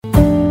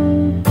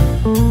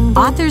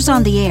Authors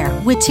on the Air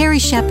with Terry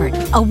Shepard,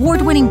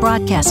 award-winning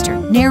broadcaster,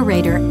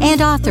 narrator, and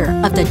author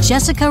of the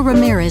Jessica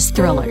Ramirez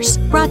thrillers.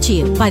 Brought to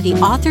you by the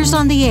Authors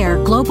on the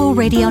Air Global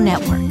Radio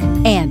Network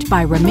and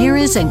by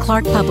Ramirez and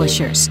Clark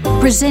Publishers.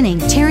 Presenting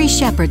Terry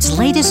Shepard's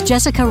latest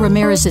Jessica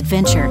Ramirez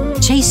adventure,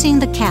 Chasing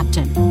the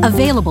Captain.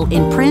 Available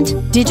in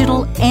print,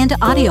 digital, and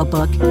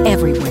audiobook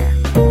everywhere.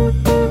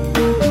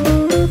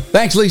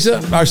 Thanks,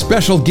 Lisa. Our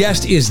special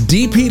guest is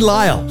D.P.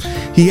 Lyle.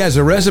 He has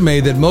a resume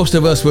that most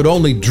of us would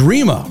only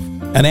dream of.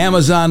 An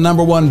Amazon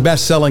 #1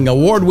 best-selling,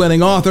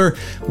 award-winning author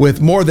with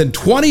more than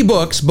 20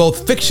 books,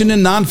 both fiction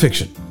and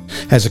nonfiction.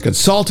 As a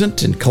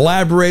consultant and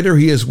collaborator,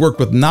 he has worked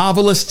with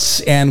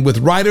novelists and with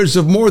writers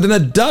of more than a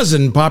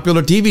dozen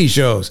popular TV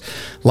shows,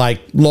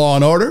 like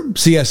Law & Order,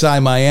 CSI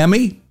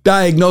Miami,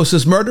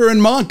 Diagnosis Murder,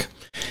 and Monk.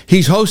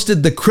 He's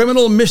hosted the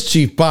Criminal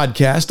Mischief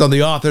podcast on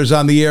the Authors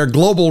on the Air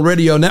Global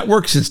Radio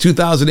Network since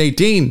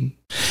 2018.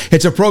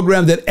 It's a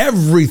program that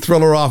every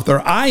thriller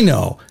author I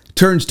know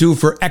turns to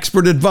for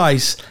expert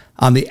advice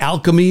on the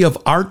alchemy of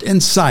art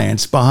and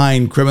science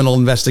behind criminal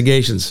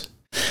investigations.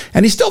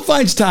 And he still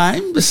finds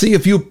time to see a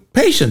few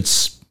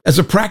patients as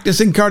a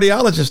practicing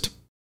cardiologist.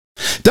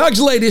 Doug's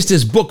latest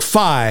is Book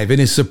 5 in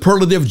his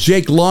superlative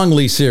Jake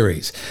Longley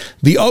series,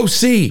 The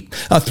O.C.,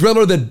 a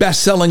thriller that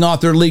best-selling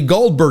author Lee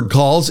Goldberg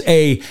calls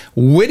a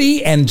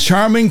witty and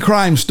charming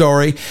crime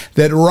story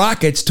that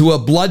rockets to a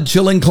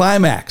blood-chilling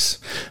climax.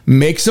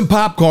 Make some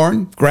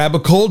popcorn, grab a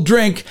cold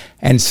drink,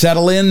 and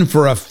settle in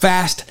for a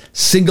fast,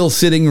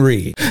 single-sitting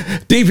read.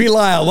 D.P.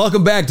 Lyle,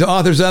 welcome back to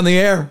Authors on the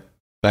Air.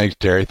 Thanks,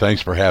 Terry.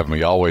 Thanks for having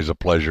me. Always a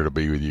pleasure to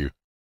be with you.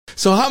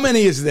 So how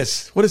many is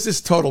this? What is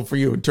this total for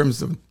you in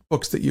terms of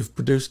books that you've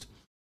produced?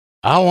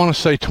 I want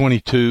to say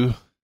 22.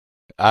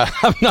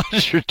 I'm not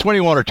sure,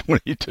 21 or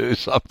 22,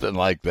 something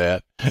like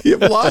that.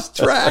 You've lost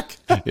track.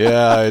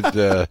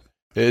 Yeah,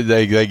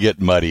 they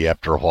get muddy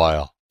after a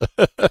while.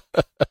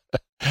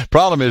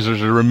 Problem is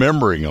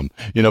remembering them.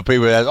 You know,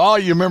 people ask, "Oh,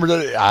 you remember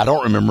that?" I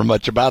don't remember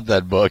much about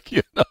that book.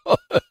 You know.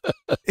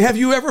 Have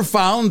you ever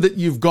found that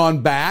you've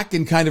gone back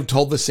and kind of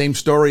told the same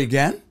story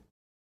again?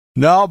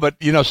 No, but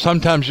you know,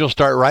 sometimes you'll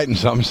start writing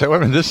something and say, "Wait a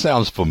minute, this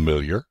sounds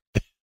familiar."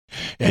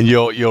 And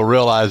you'll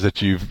realize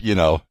that you've, you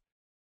know,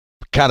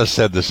 kind of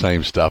said the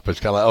same stuff. It's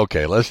kind of like,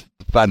 okay, let's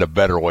find a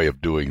better way of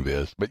doing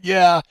this.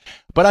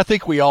 But I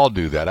think we all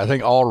do that. I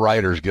think all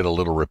writers get a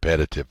little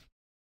repetitive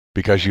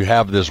because you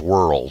have this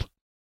world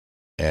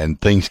and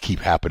things keep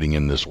happening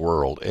in this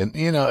world. And,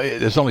 you know,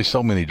 there's only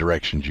so many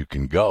directions you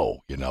can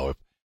go. You know,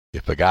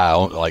 if a guy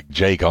like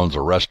Jake owns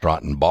a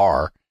restaurant and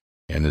bar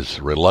and is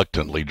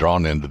reluctantly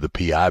drawn into the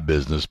PI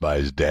business by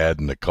his dad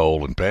and the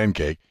coal and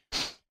pancake,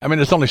 I mean,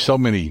 there's only so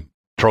many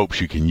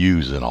tropes you can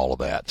use in all of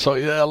that. So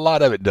a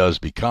lot of it does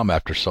become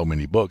after so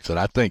many books. And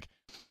I think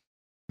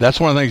that's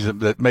one of the things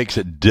that makes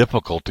it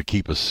difficult to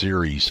keep a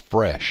series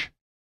fresh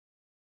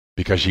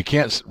because you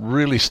can't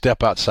really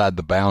step outside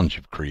the bounds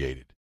you've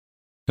created.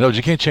 In other words,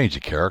 you can't change the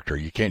character.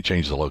 You can't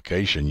change the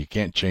location. You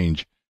can't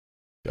change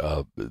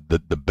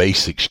the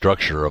basic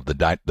structure of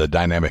the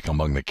dynamic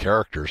among the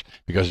characters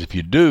because if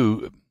you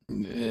do,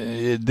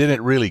 then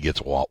it really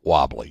gets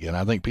wobbly. And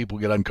I think people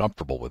get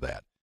uncomfortable with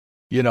that.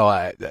 You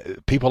know,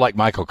 people like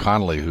Michael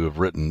Connelly who have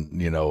written,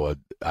 you know, an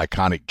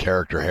iconic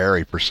character,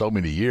 Harry, for so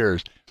many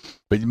years,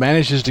 but he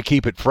manages to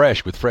keep it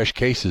fresh with fresh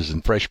cases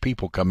and fresh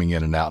people coming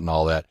in and out and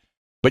all that.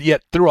 But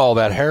yet through all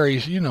that,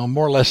 Harry's, you know,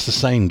 more or less the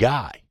same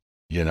guy,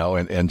 you know,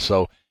 and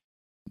so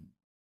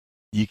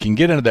you can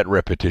get into that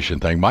repetition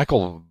thing.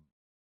 Michael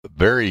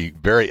very,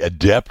 very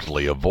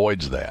adeptly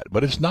avoids that,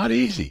 but it's not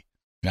easy.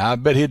 Now, I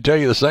bet he'd tell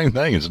you the same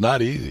thing. It's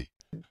not easy.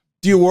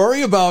 Do you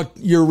worry about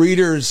your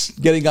readers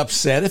getting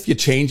upset if you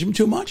change them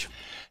too much?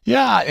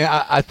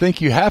 Yeah, I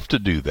think you have to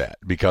do that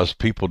because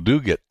people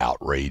do get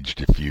outraged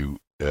if you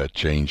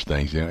change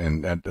things.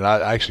 And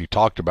I actually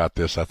talked about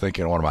this, I think,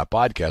 in one of my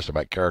podcasts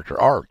about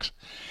character arcs.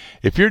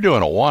 If you're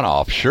doing a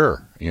one-off,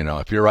 sure. You know,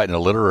 if you're writing a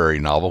literary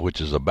novel, which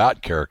is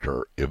about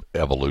character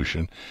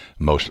evolution,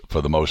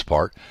 for the most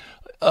part,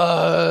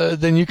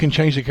 then you can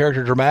change the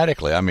character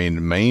dramatically. I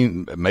mean,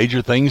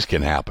 major things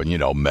can happen, you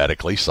know,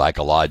 medically,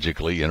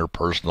 psychologically,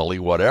 interpersonally,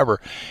 whatever,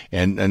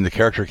 and the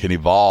character can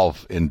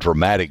evolve in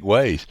dramatic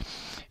ways.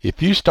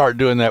 If you start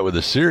doing that with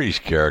a series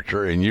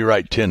character and you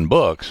write 10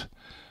 books,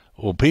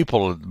 well,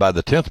 people by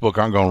the 10th book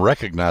aren't going to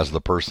recognize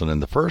the person in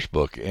the first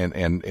book,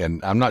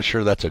 and I'm not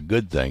sure that's a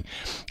good thing.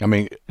 I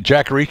mean,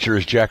 Jack Reacher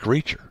is Jack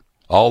Reacher.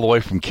 All the way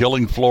from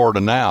Killing Floor to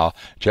now,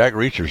 Jack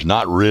Reacher's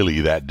not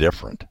really that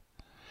different.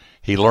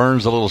 He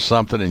learns a little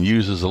something and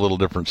uses a little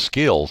different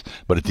skills,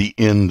 but at the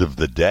end of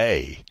the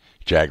day,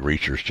 Jack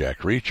Reacher's Jack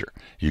Reacher.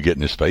 You get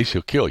in his face,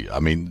 he'll kill you. I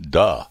mean,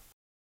 duh.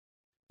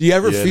 Do you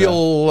ever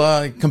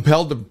feel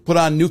compelled to put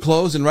on new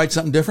clothes and write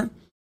something different?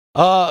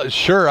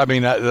 Sure. I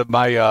mean,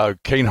 my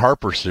Kane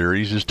Harper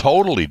series is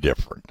totally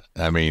different.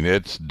 I mean,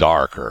 it's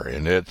darker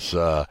and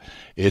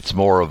it's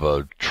more of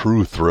a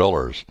true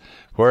thrillers,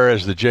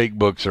 whereas the Jake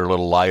books are a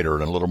little lighter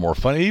and a little more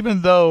funny,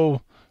 even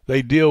though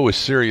they deal with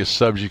serious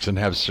subjects and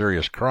have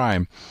serious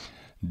crime.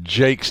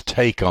 Jake's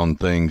take on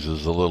things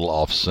is a little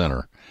off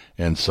center.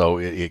 And so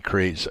it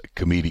creates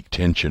comedic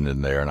tension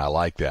in there, and I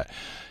like that.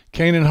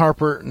 Kane and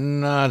Harper,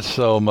 not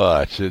so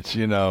much. It's,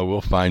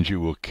 we'll find you,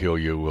 we'll kill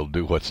you, we'll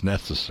do what's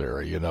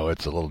necessary.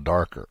 It's a little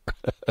darker.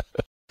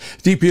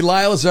 D.P.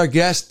 Lyle is our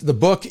guest. The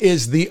book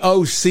is The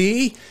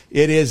O.C.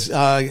 It is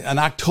an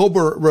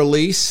October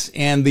release,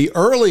 and the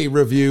early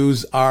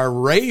reviews are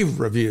rave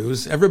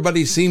reviews.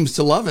 Everybody seems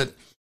to love it.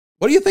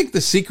 What do you think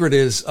the secret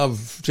is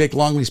of Jake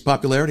Longley's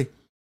popularity?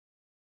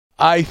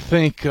 I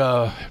think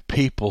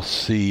people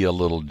see a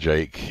little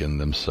Jake in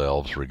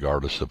themselves,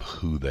 regardless of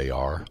who they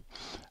are.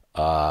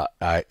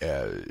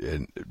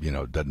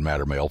 It doesn't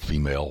matter, male,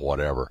 female,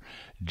 whatever.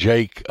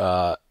 Jake,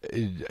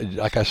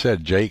 like I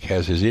said, Jake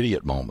has his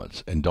idiot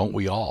moments, and don't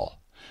we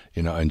all?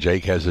 And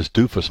Jake has his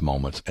doofus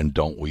moments, and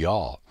don't we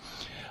all?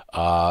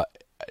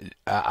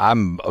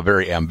 I'm a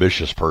very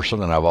ambitious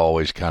person, and I've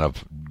always kind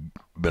of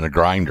been a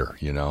grinder.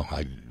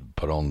 I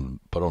put on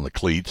the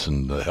cleats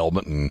and the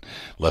helmet and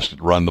let's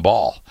run the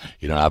ball.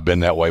 I've been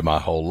that way my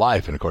whole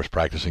life, and of course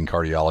practicing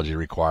cardiology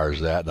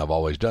requires that, and I've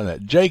always done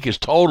that. Jake is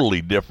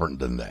totally different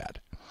than that.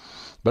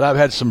 But I've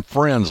had some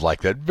friends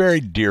like that, very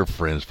dear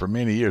friends for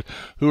many years,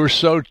 who are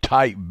so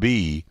type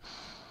B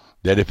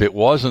that if it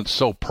wasn't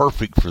so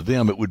perfect for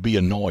them, it would be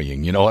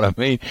annoying. You know what I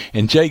mean?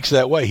 And Jake's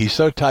that way. He's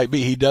so type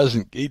B, he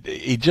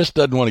just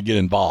doesn't want to get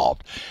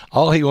involved.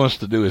 All he wants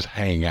to do is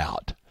hang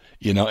out,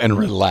 and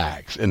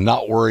relax and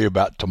not worry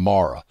about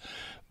tomorrow.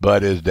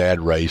 But his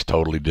dad, Ray's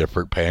totally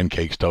different.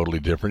 Pancake's totally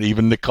different.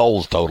 Even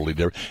Nicole's totally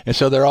different. And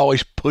so they're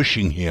always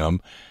pushing him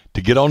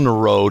to get on the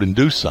road and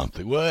do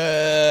something.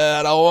 Well,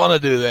 I don't want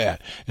to do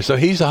that. And so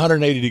he's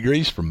 180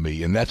 degrees from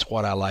me, and that's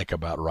what I like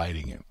about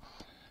writing him.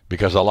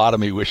 Because a lot of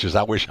me wish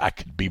I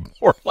could be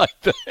more like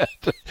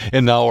that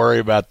and not worry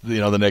about,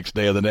 the next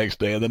day or the next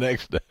day or the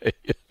next day.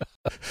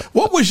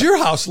 What was your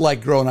house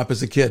like growing up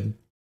as a kid?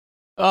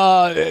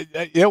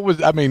 It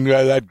was, I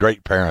had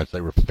great parents.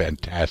 They were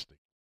fantastic.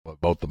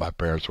 Both of my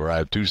parents were. I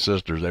have two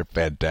sisters. They're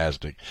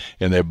fantastic,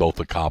 and they both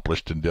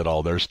accomplished and did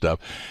all their stuff.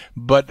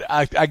 But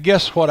I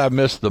guess what I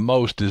miss the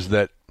most is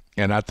that,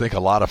 and I think a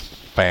lot of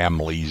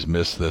families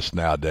miss this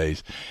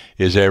nowadays,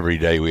 is every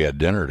day we had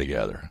dinner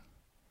together.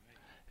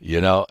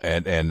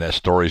 And the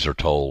stories are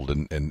told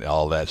and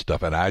all that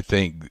stuff. And I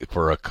think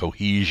for a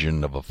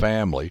cohesion of a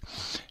family,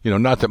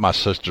 not that my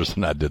sisters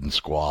and I didn't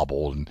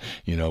squabble and,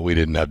 we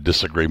didn't have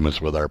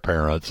disagreements with our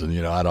parents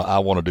and, I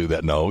want to do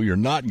that. No, you're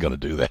not going to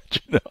do that,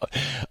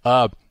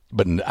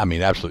 but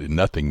absolutely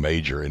nothing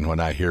major. And when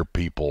I hear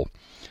people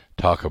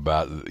talk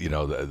about,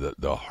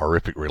 the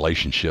horrific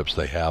relationships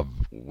they have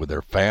with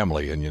their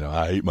family and,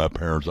 I hate my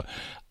parents,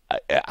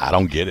 I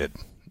don't get it.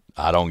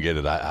 I don't get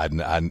it. I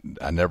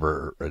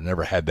never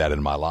had that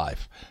in my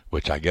life,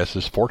 which I guess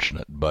is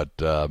fortunate. But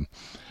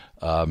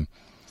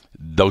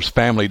those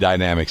family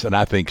dynamics, and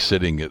I think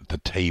sitting at the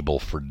table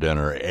for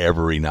dinner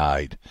every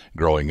night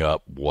growing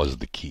up was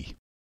the key.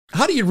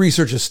 How do you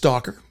research a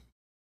stalker?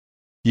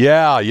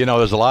 Yeah,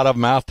 there's a lot of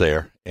them out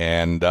there,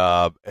 and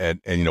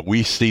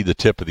we see the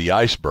tip of the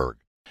iceberg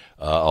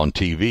on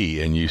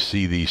TV, and you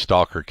see these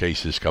stalker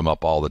cases come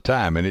up all the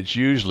time, and it's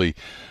usually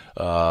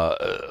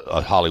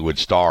a Hollywood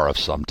star of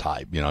some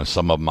type,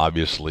 some of them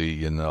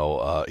obviously,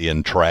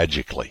 end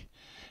tragically.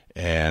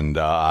 And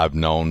I've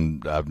known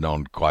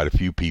quite a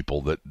few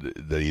people that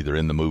either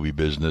in the movie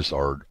business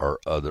or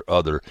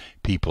other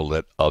people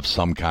that of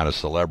some kind of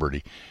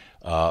celebrity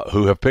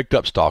who have picked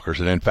up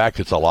stalkers. And in fact,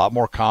 it's a lot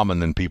more common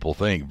than people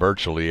think.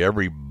 Virtually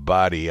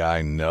everybody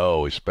I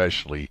know,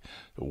 especially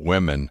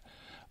women,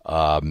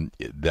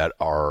 that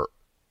are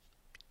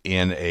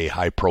in a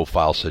high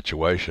profile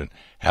situation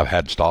have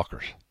had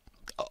stalkers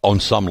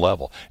on some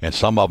level, and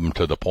some of them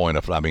to the point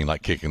of,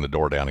 like kicking the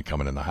door down and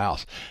coming in the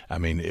house.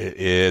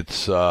 It's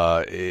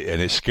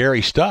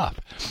scary stuff,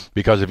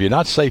 because if you're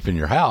not safe in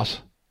your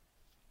house,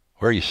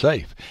 where are you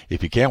safe?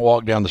 If you can't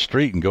walk down the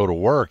street and go to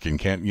work and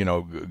can't,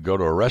 go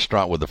to a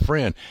restaurant with a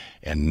friend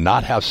and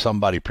not have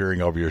somebody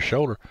peering over your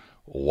shoulder,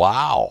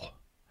 wow.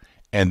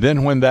 And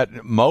then when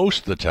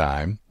most of the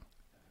time,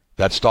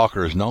 that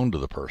stalker is known to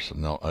the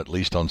person, at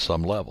least on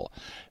some level.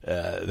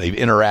 They've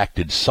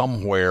interacted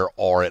somewhere,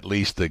 or at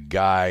least the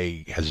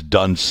guy has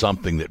done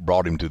something that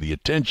brought him to the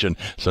attention.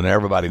 So now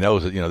everybody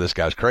knows that, this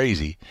guy's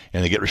crazy,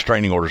 and they get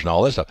restraining orders and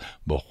all this stuff.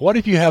 But what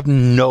if you have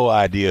no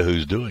idea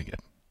who's doing it?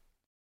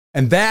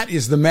 And that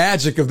is the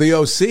magic of the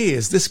OC,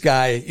 is this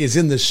guy is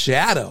in the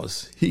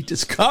shadows. He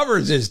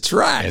discovers his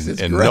tracks.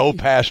 And no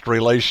past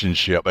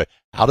relationship.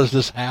 How does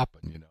this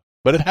happen?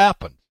 But it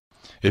happened.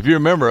 If you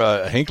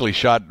remember, Hinckley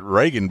shot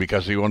Reagan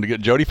because he wanted to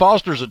get Jodie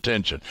Foster's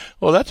attention.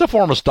 Well, that's a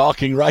form of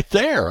stalking right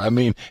there.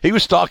 He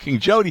was stalking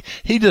Jodie.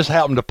 He just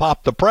happened to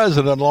pop the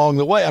president along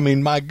the way.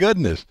 My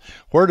goodness,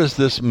 where does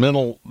this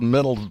mental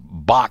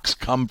box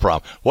come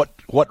from?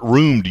 What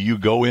room do you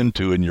go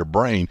into in your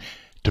brain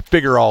to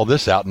figure all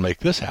this out and make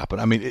this happen?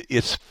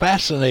 It's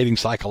fascinating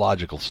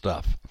psychological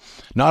stuff,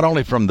 not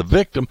only from the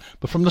victim,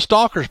 but from the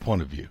stalker's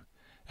point of view.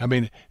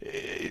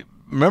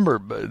 Remember,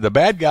 the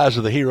bad guys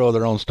are the hero of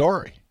their own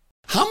story.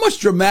 How much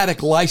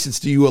dramatic license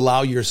do you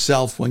allow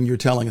yourself when you're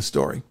telling a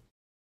story?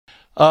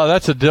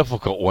 That's a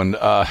difficult one.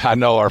 I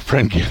know our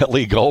friend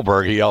Lee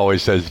Goldberg, he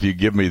always says, if you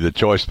give me the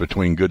choice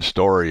between good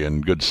story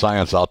and good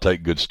science, I'll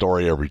take good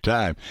story every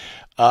time.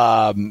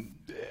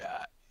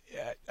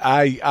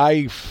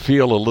 I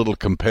feel a little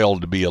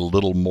compelled to be a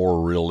little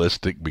more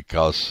realistic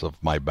because of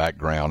my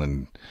background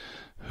and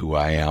who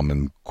I am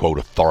and, quote,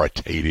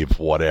 authoritative,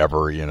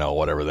 whatever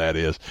that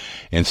is.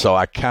 And so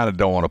I kind of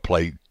don't want to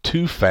play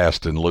too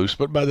fast and loose,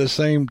 but by the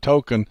same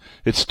token,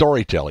 it's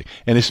storytelling.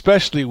 And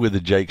especially with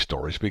the Jake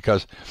stories,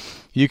 because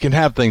you can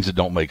have things that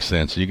don't make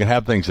sense. You can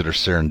have things that are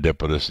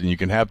serendipitous, and you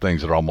can have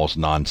things that are almost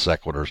non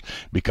sequiturs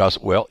because,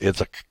 well,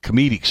 it's a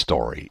comedic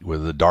story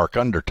with the dark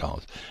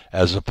undertones,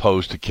 as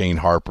opposed to Kane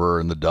Harper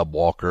and the Dub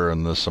Walker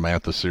and the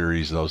Samantha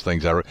series and those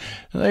things.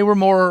 They were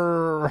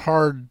more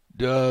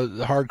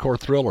hardcore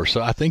thrillers.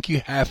 So I think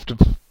you have to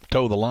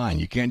toe the line.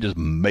 You can't just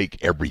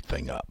make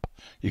everything up.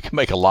 You can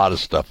make a lot of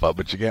stuff up,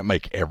 but you can't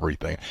make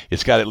everything.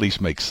 It's got to at least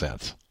make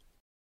sense.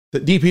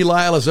 D.P.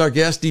 Lyle is our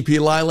guest.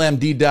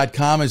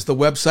 dplylemd.com is the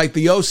website.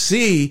 The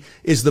OC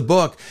is the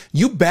book.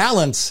 You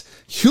balance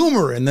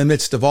humor in the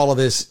midst of all of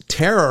this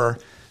terror.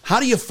 How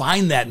do you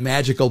find that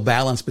magical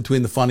balance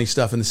between the funny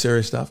stuff and the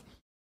serious stuff?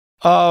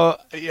 Yeah,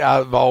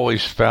 I've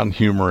always found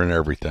humor in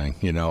everything.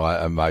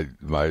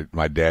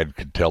 My dad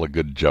could tell a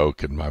good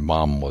joke, and my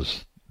mom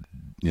was,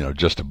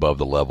 just above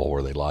the level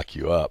where they lock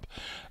you up.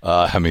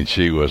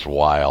 She was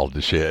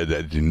wild. She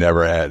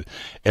never had.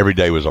 Every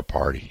day was a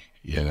party.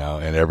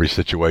 And every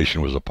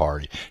situation was a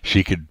party.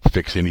 She could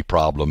fix any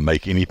problem,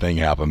 make anything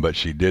happen, but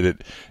she did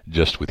it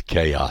just with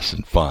chaos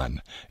and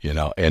fun,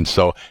 And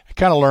so I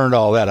kind of learned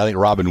all that. I think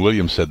Robin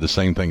Williams said the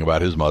same thing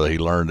about his mother. He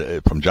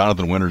learned from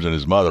Jonathan Winters and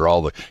his mother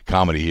all the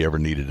comedy he ever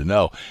needed to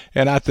know.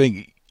 And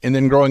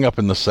then growing up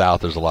in the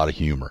South, there's a lot of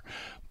humor.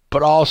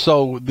 But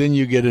also, then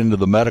you get into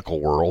the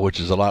medical world, which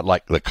is a lot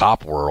like the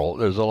cop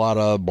world. There's a lot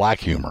of black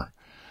humor,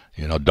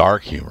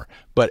 dark humor.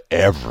 But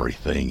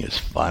everything is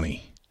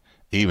funny.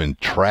 Even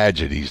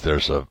tragedies,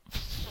 there's a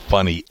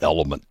funny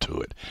element to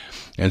it.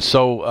 And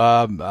so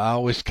I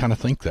always kind of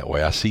think that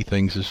way. I see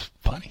things as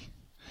funny.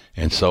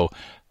 And so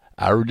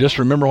I just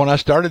remember when I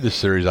started this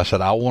series, I said,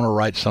 I want to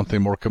write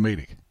something more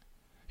comedic.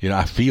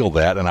 I feel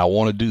that, and I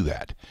want to do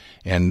that.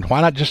 And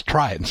why not just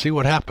try it and see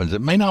what happens?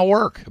 It may not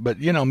work, but,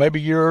 maybe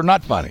you're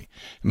not funny.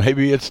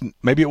 Maybe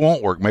it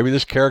won't work. Maybe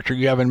this character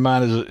you have in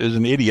mind is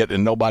an idiot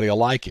and nobody will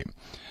like him.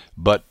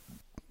 But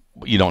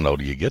you don't know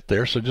till you get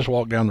there, so just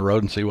walk down the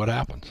road and see what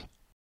happens.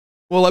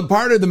 Well,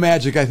 part of the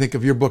magic, I think,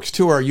 of your books,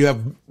 too, are you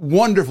have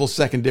wonderful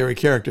secondary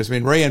characters.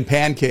 Ray and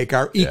Pancake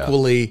are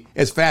equally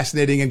as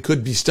fascinating and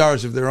could be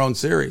stars of their own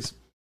series.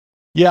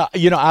 Yeah,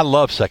 I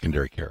love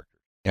secondary characters,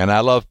 and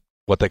I love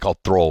what they call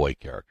throwaway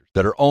characters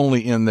that are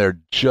only in there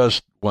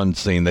just one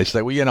scene. They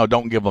say, well,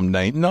 don't give them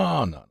names. No,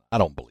 I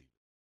don't believe it.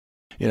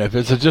 If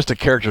it's just a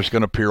character that's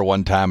going to appear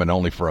one time and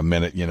only for a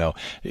minute,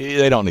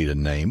 they don't need a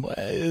name.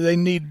 They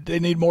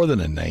need more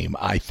than a name,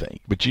 I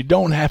think. But you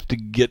don't have to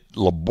get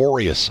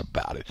laborious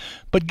about it.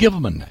 But give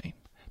them a name,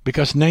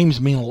 because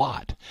names mean a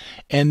lot.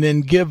 And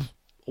then give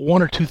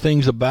one or two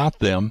things about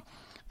them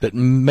that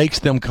makes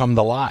them come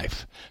to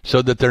life,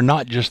 so that they're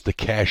not just the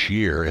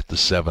cashier at the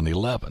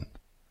 7-Eleven.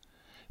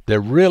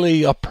 They're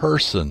really a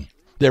person.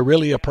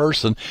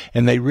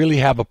 And they really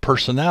have a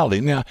personality.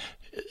 Now,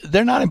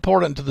 they're not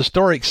important to the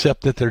story,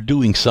 except that they're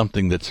doing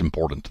something that's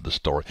important to the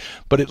story.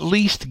 But at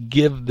least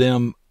give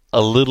them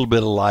a little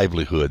bit of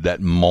livelihood,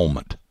 that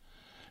moment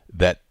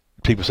that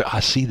people say, I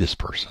see this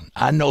person.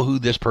 I know who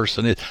this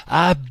person is.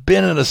 I've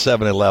been in a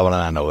 7-Eleven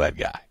and I know that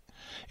guy.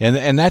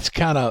 And that's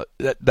kind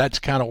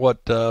of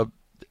what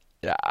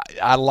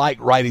I like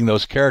writing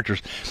those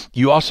characters.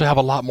 You also have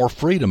a lot more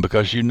freedom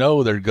because they're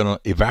going to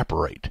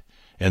evaporate.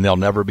 And they'll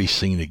never be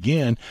seen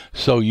again.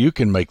 So you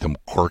can make them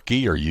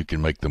quirky, or you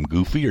can make them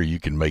goofy, or you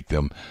can make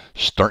them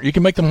stern. You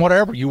can make them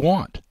whatever you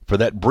want for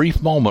that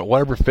brief moment,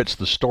 whatever fits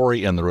the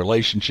story and the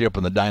relationship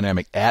and the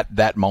dynamic at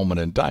that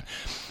moment in time.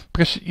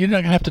 Because you're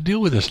not going to have to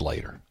deal with this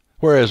later.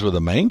 Whereas with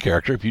a main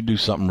character, if you do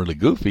something really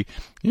goofy,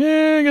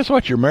 guess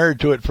what? You're married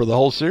to it for the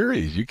whole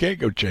series. You can't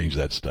go change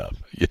that stuff.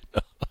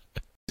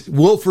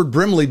 Wilford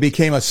Brimley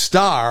became a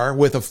star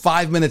with a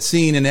 5-minute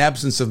scene in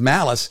Absence of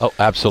Malice. Oh,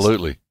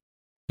 absolutely.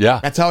 Yeah,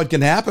 that's how it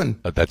can happen.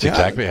 That's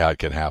exactly how it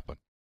can happen.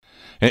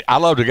 And I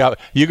love to go.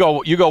 You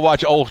go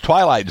watch old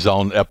Twilight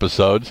Zone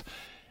episodes,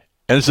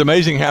 and it's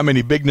amazing how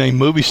many big name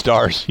movie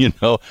stars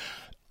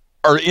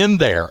are in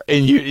there,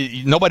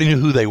 and nobody knew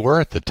who they were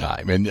at the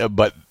time.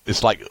 But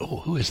it's like, oh,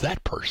 who is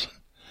that person?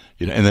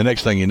 And the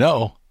next thing you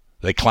know,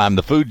 they climb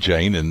the food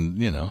chain,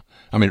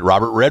 and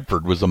Robert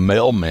Redford was a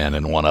mailman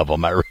in one of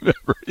them. I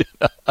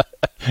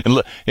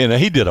remember, and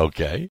he did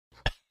okay.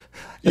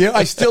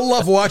 I still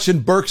love watching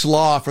Burke's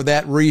Law for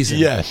that reason.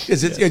 Yes.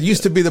 Because it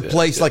used to be the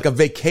place like a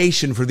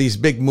vacation for these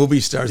big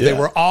movie stars. They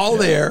were all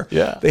there.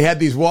 Yeah. They had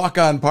these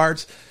walk-on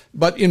parts.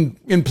 But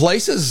in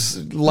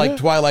places like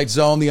Twilight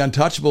Zone, The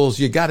Untouchables,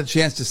 you got a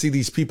chance to see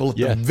these people at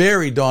the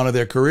very dawn of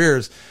their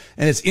careers.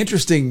 And it's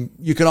interesting.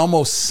 You can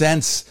almost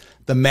sense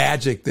the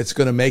magic that's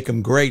going to make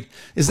them great.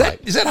 Is that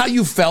how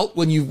you felt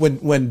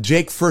when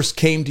Jake first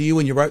came to you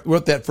and you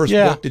wrote that first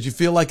book? Did you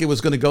feel like it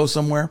was going to go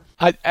somewhere?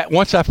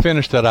 Once I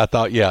finished it, I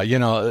thought,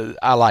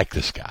 I like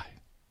this guy,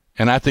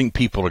 and I think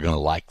people are going to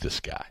like this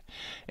guy.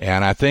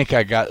 And I think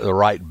I got the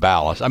right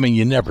balance. I mean,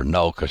 you never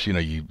know because,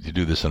 you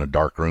do this in a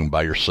dark room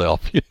by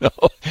yourself,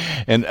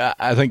 And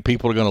I think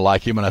people are going to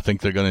like him, and I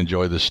think they're going to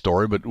enjoy this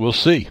story. But we'll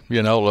see.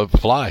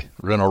 Fly.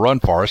 We're going to run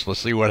for us. Let's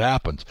see what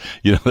happens.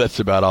 That's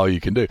about all you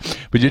can do.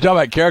 But you talk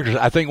about characters.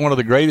 I think one of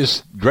the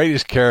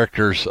greatest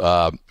characters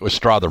was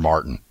Strother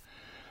Martin.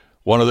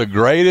 One of the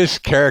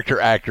greatest character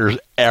actors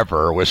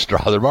ever was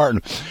Strother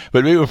Martin.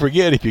 But people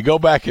forget, if you go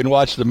back and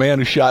watch The Man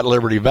Who Shot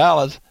Liberty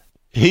Valance,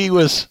 he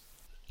was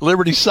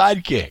Liberty's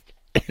sidekick.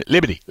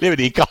 Liberty,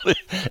 he called it.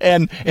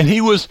 And he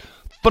was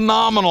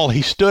phenomenal.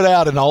 He stood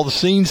out in all the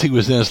scenes he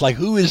was in. It's like,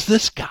 who is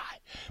this guy?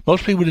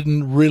 Most people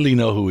didn't really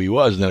know who he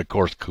was. And then, of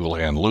course, Cool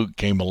Hand Luke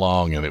came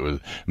along, and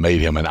it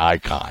made him an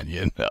icon.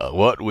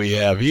 What we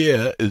have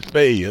here is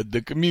failure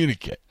to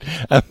communicate.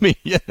 I mean,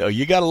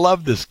 you got to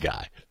love this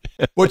guy.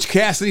 Butch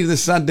Cassidy, the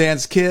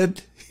Sundance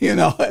Kid.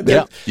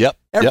 Yep.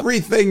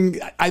 Everything.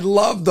 I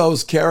love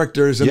those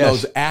characters and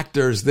those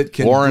actors that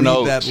can Warren breathe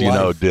Oates,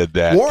 that life. did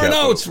that. Warren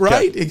Oates,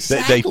 right?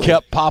 Exactly. They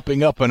kept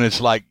popping up, and it's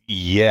like,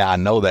 I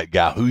know that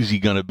guy. Who's he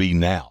going to be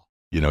now?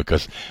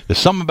 Because there's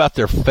something about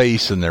their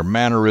face and their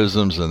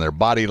mannerisms and their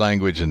body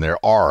language and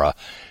their aura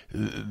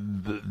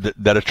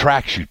that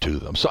attracts you to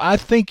them. So I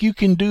think you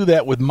can do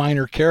that with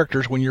minor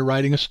characters when you're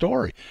writing a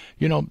story.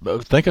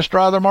 Think of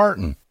Strother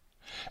Martin.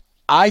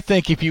 I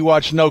think if you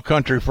watch No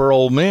Country for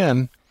Old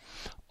Men,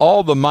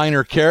 all the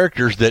minor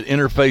characters that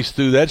interface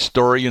through that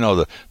story,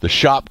 the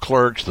shop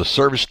clerks, the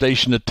service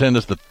station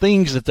attendants, the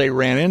things that they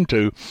ran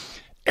into,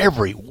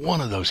 every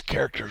one of those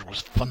characters was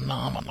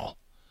phenomenal.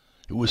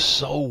 It was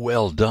so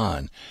well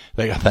done.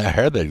 They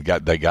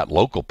got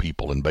local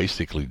people, and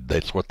basically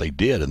that's what they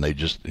did, and they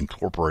just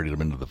incorporated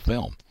them into the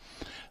film.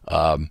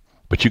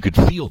 But you could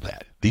feel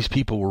that these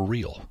people were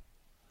real.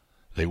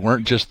 They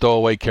weren't just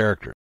throwaway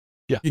characters.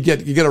 Yeah. You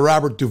get a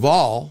Robert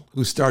Duvall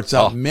who starts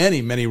out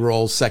many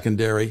roles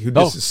secondary, who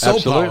just is so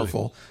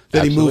powerful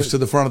that he moves to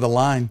the front of the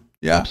line.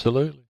 Yeah,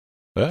 absolutely.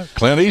 Well,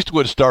 Clint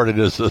Eastwood started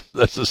as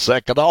a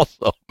second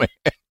also, man.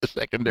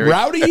 Secondary.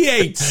 Rowdy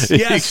Yates.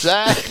 Yes,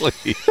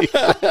 exactly.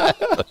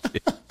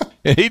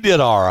 And he did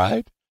all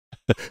right.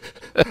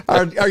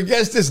 Our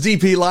guest is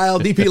DP Lyle.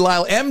 DP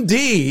Lyle,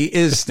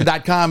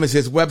 MD.com is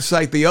his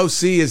website. The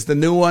OC is the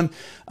new one.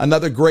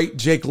 Another great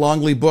Jake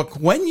Longley book.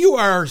 When you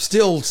are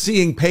still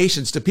seeing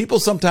patients, do people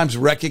sometimes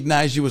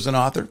recognize you as an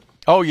author?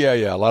 Oh,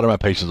 yeah. A lot of my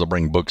patients will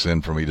bring books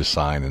in for me to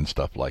sign and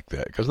stuff like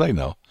that because they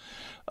know.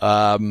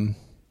 I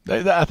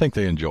think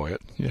they enjoy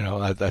it.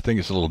 I think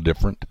it's a little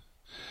different.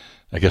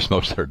 I guess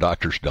most of their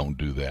doctors don't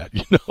do that,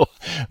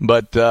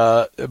 but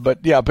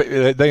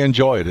they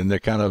enjoy it and they're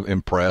kind of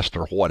impressed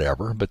or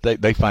whatever, but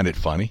they find it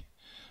funny.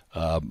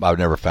 I've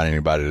never found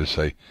anybody to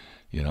say,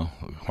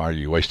 why are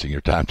you wasting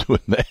your time doing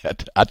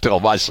that? I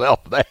tell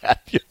myself that,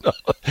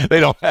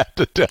 they don't have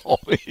to tell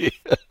me.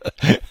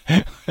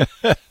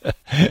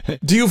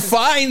 Do you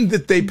find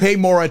that they pay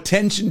more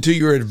attention to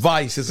your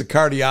advice as a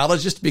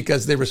cardiologist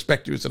because they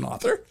respect you as an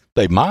author?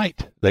 They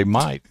might.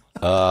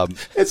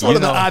 It's one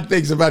of the odd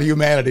things about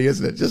humanity,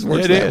 isn't it? It just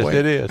works that way.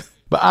 It is.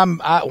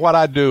 But what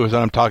I do is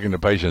when I'm talking to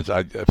patients,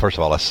 first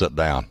of all, I sit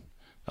down.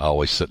 I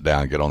always sit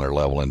down, get on their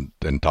level, and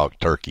talk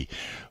turkey.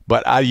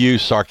 But I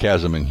use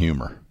sarcasm and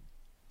humor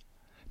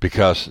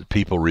because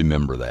people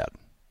remember that.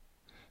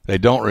 They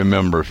don't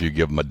remember if you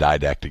give them a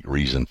didactic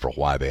reason for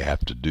why they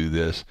have to do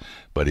this.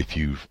 But if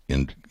you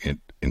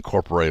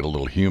incorporate a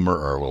little humor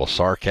or a little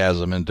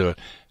sarcasm into it,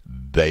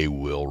 they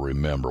will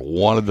remember.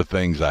 One of the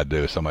things I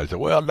do, somebody said,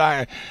 well,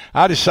 I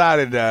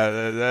decided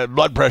that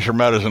blood pressure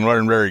medicine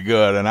wasn't very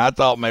good, and I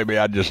thought maybe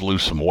I'd just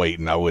lose some weight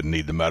and I wouldn't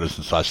need the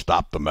medicine, so I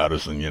stopped the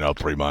medicine,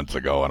 3 months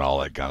ago and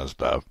all that kind of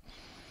stuff.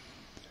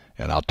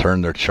 And I'll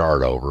turn their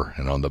chart over,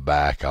 and on the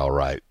back I'll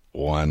write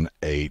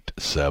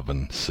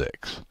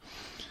 1876.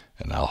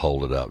 And I'll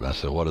hold it up, and I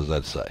said, what does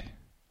that say?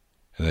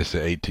 And they say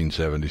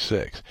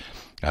 1876.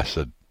 I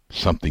said,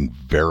 something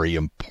very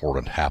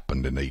important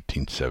happened in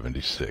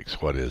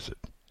 1876. What is it?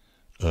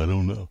 I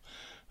don't know.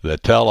 The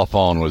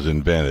telephone was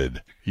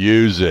invented.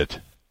 Use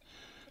it.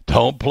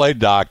 Don't play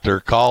doctor.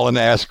 Call and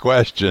ask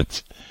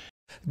questions.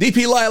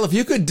 DP Lyle, if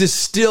you could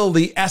distill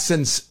the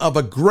essence of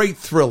a great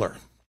thriller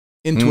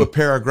into a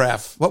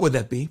paragraph, what would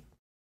that be?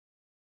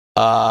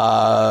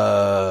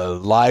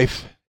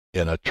 Life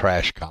in a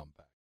trash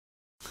compact.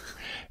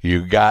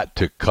 You got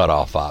to cut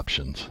off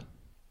options.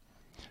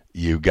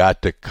 You've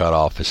got to cut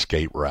off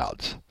escape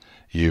routes.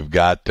 You've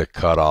got to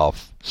cut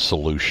off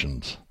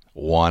solutions,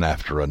 one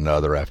after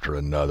another, after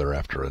another,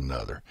 after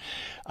another.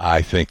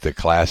 I think the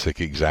classic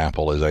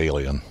example is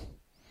Alien,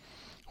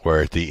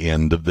 where at the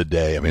end of the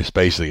day, it's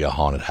basically a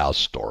haunted house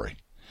story.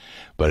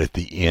 But at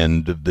the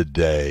end of the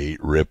day,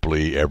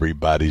 Ripley,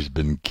 everybody's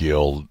been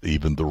killed,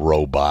 even the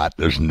robot.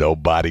 There's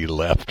nobody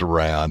left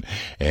around,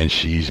 and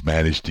she's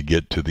managed to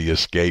get to the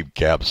escape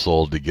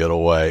capsule to get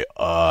away.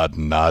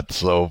 Not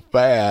so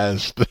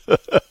fast.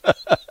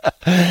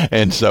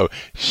 And so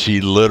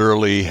she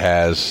literally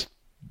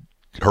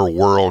her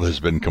world has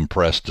been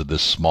compressed to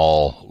this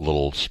small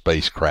little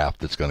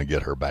spacecraft that's going to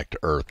get her back to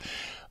Earth.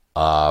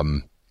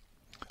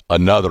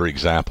 Another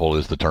example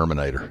is the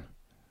Terminator,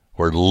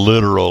 where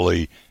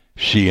literally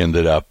she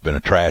ended up in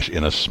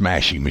a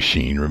smashing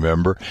machine,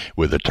 remember,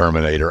 with the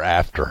Terminator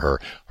after her.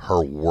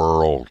 Her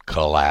world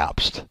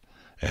collapsed,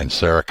 and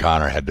Sarah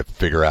Connor had to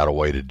figure out a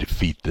way to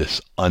defeat this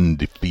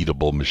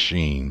undefeatable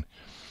machine.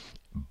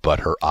 But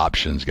her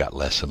options got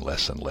less and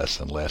less and less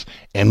and less,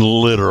 and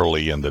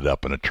literally ended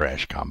up in a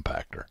trash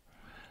compactor.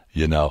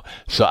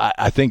 So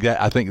I think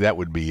that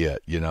would be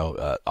it.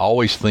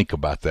 Always think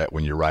about that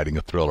when you're writing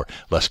a thriller.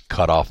 Let's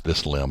cut off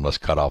this limb. Let's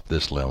cut off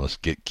this limb. Let's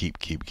keep.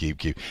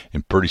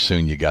 And pretty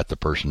soon you got the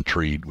person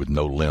treed with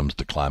no limbs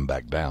to climb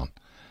back down.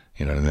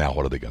 And now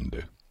what are they going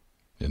to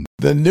do?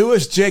 The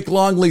newest Jake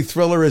Longley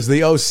thriller is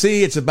The OC.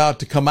 It's about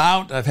to come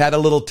out. I've had a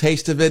little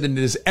taste of it, and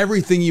it is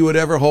everything you would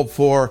ever hope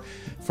for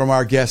from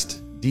our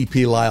guest,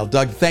 D.P. Lyle.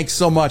 Doug, thanks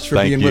so much for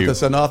being with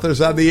us on Authors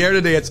on the Air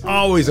today. It's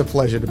always a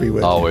pleasure to be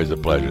with you. Always a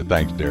pleasure.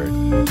 Thanks, Derek.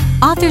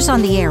 Authors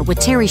on the Air with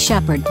Terry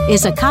Shepard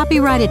is a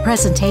copyrighted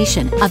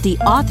presentation of the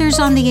Authors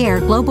on the Air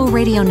Global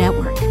Radio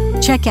Network.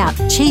 Check out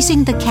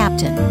Chasing the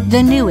Captain,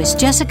 the newest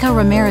Jessica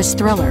Ramirez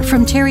thriller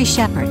from Terry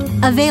Shepard,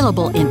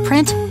 available in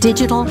print,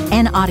 digital,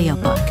 and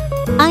audiobook.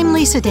 I'm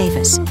Lisa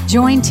Davis.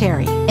 Join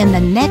Terry in the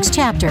next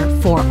chapter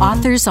for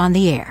Authors on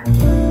the Air.